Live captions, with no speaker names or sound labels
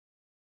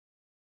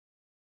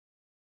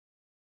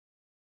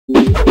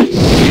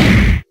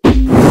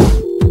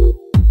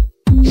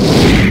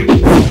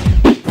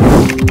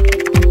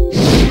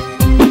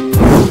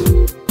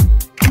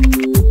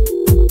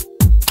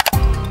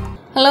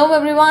Hello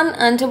everyone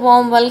and a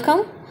warm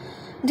welcome.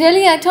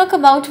 Daily I talk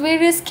about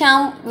various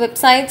scam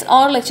websites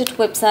or legit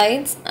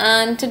websites,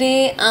 and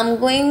today I'm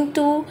going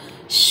to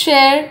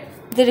share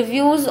the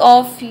reviews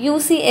of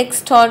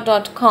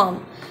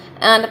ucxstore.com,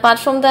 and apart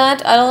from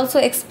that I'll also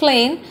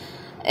explain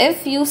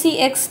if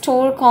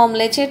ucxstore.com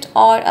legit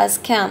or a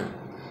scam.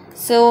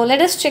 So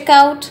let us check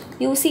out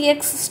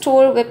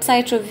ucxstore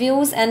website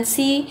reviews and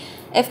see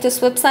if this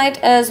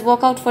website is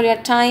work out for your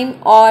time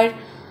or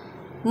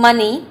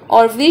money,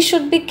 or we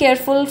should be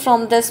careful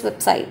from this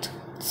website.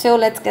 So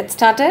let's get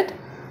started.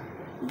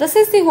 This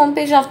is the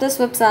homepage of this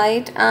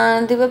website,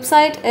 and the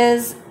website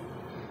is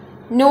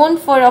known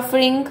for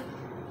offering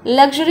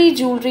luxury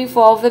jewelry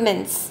for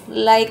women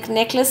like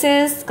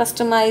necklaces,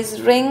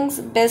 customized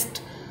rings,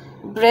 best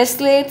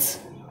bracelets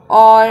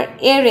or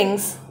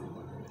earrings.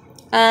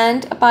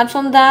 And apart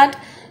from that,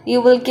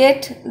 you will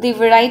get the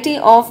variety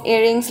of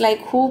earrings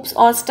like hoops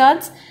or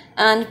studs,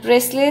 and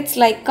bracelets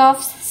like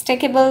cuffs,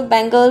 stackable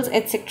bangles,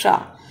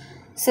 etc.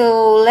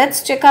 So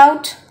let's check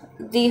out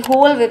the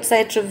whole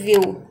website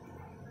review.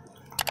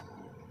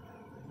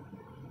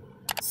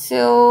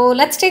 So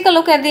let's take a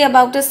look at the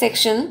About Us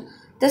section.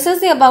 This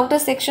is the About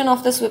Us section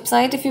of this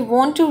website. If you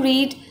want to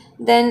read,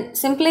 then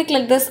simply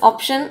click this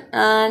option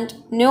and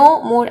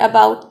know more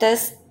about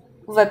this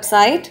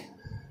website.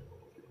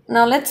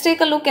 Now let's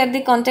take a look at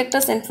the Contact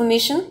Us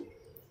information.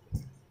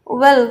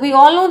 Well, we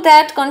all know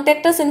that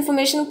contact us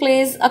information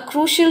plays a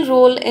crucial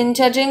role in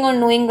judging or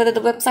knowing whether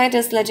the website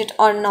is legit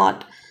or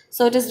not.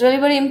 So it is really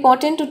very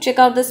important to check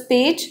out this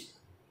page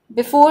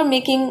before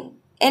making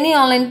any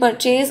online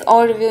purchase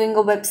or reviewing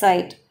a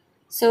website.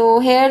 So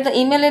here the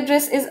email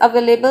address is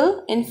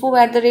available,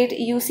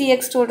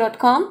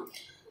 info@ucxstore.com,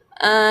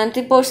 and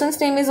the person's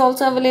name is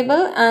also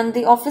available, and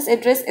the office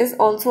address is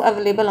also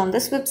available on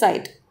this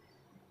website.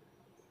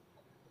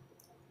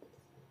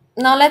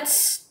 Now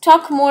let's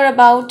talk more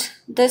about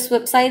this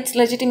website's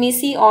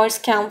legitimacy or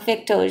scam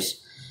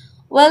factors.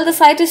 Well, the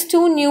site is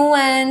too new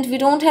and we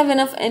don't have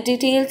enough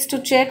details to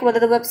check whether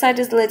the website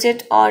is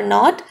legit or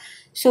not.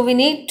 So we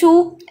need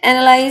to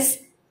analyze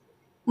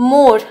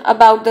more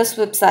about this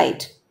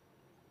website.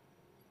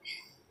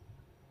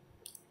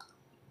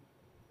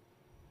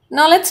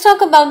 Now let's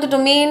talk about the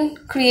domain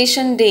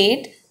creation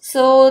date.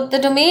 So the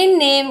domain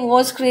name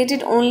was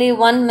created only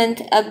 1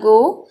 month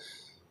ago,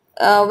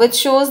 which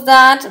shows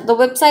that the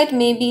website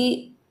may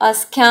be a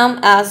scam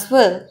as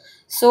well.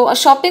 So a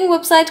shopping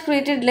website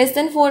created less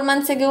than 4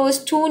 months ago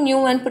is too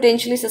new and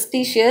potentially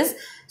suspicious.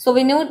 So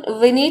we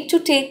need to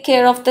take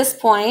care of this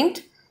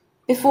point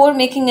before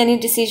making any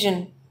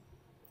decision.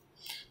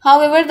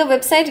 However, the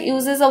website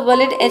uses a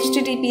valid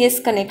HTTPS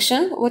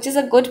connection, which is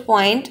a good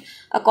point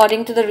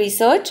according to the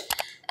research.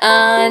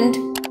 And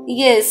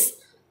yes,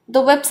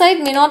 the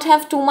website may not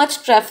have too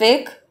much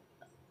traffic,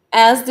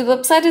 as the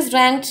website is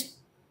ranked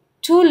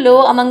too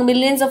low among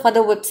millions of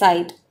other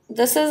websites.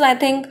 This is, I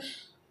think,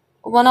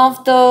 one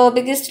of the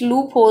biggest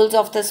loopholes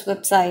of this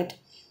website.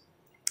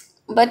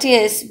 But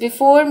yes,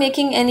 before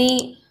making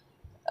any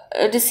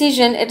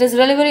decision, it is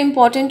really very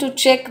important to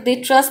check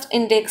the trust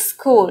index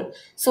score.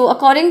 So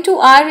according to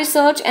our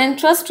research and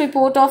trust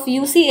report of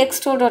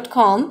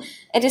ucxstore.com,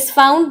 it is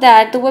found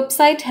that the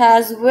website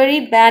has very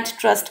bad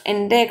trust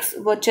index,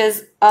 which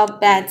is a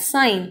bad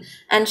sign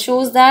and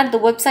shows that the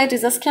website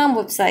is a scam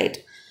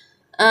website.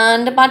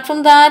 And apart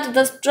from that,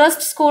 the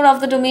trust score of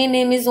the domain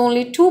name is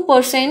only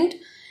 2%.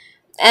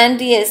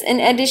 And yes, in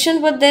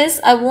addition with this,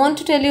 I want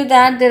to tell you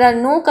that there are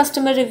no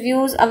customer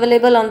reviews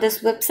available on this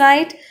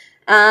website,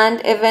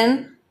 and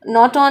even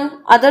not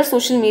on other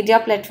social media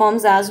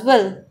platforms as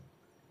well.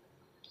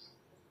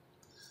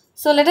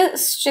 So let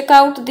us check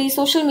out the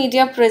social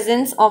media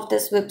presence of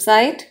this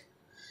website.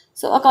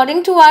 So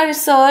according to our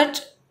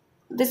research,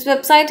 this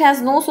website has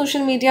no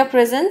social media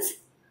presence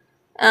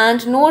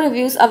and no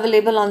reviews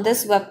available on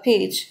this web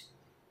page.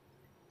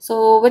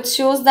 So which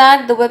shows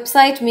that the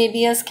website may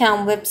be a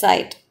scam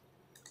website.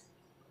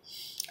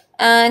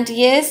 And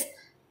yes,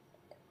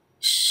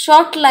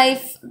 short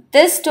life,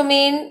 this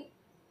domain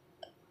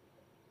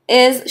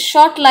is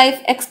short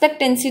life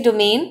expectancy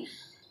domain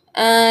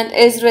and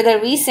is rather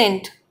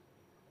recent,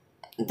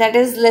 that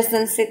is less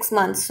than 6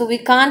 months. So we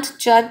can't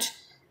judge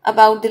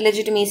about the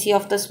legitimacy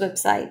of this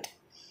website.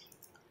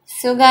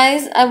 So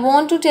guys, I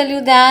want to tell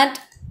you that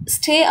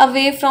stay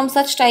away from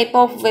such type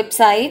of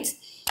websites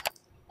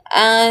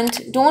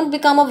and don't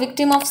become a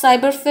victim of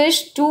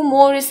cyberfish. Do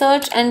more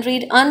research and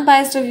read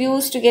unbiased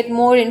reviews to get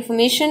more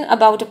information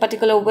about a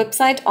particular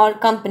website or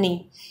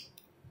company.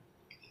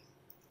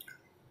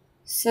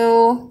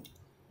 So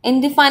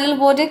in the final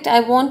verdict, I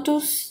want to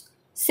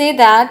say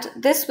that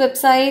this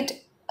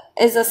website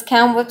is a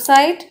scam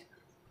website.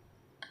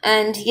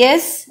 And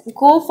yes,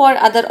 go for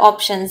other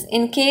options.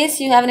 In case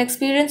you have an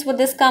experience with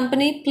this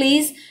company,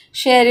 please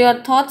share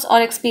your thoughts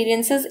or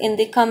experiences in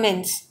the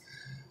comments.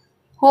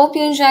 Hope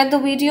you enjoyed the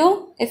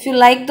video. If you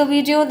liked the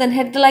video, then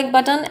hit the like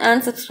button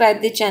and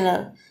subscribe the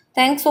channel.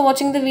 Thanks for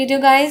watching the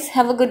video, guys.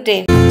 Have a good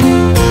day.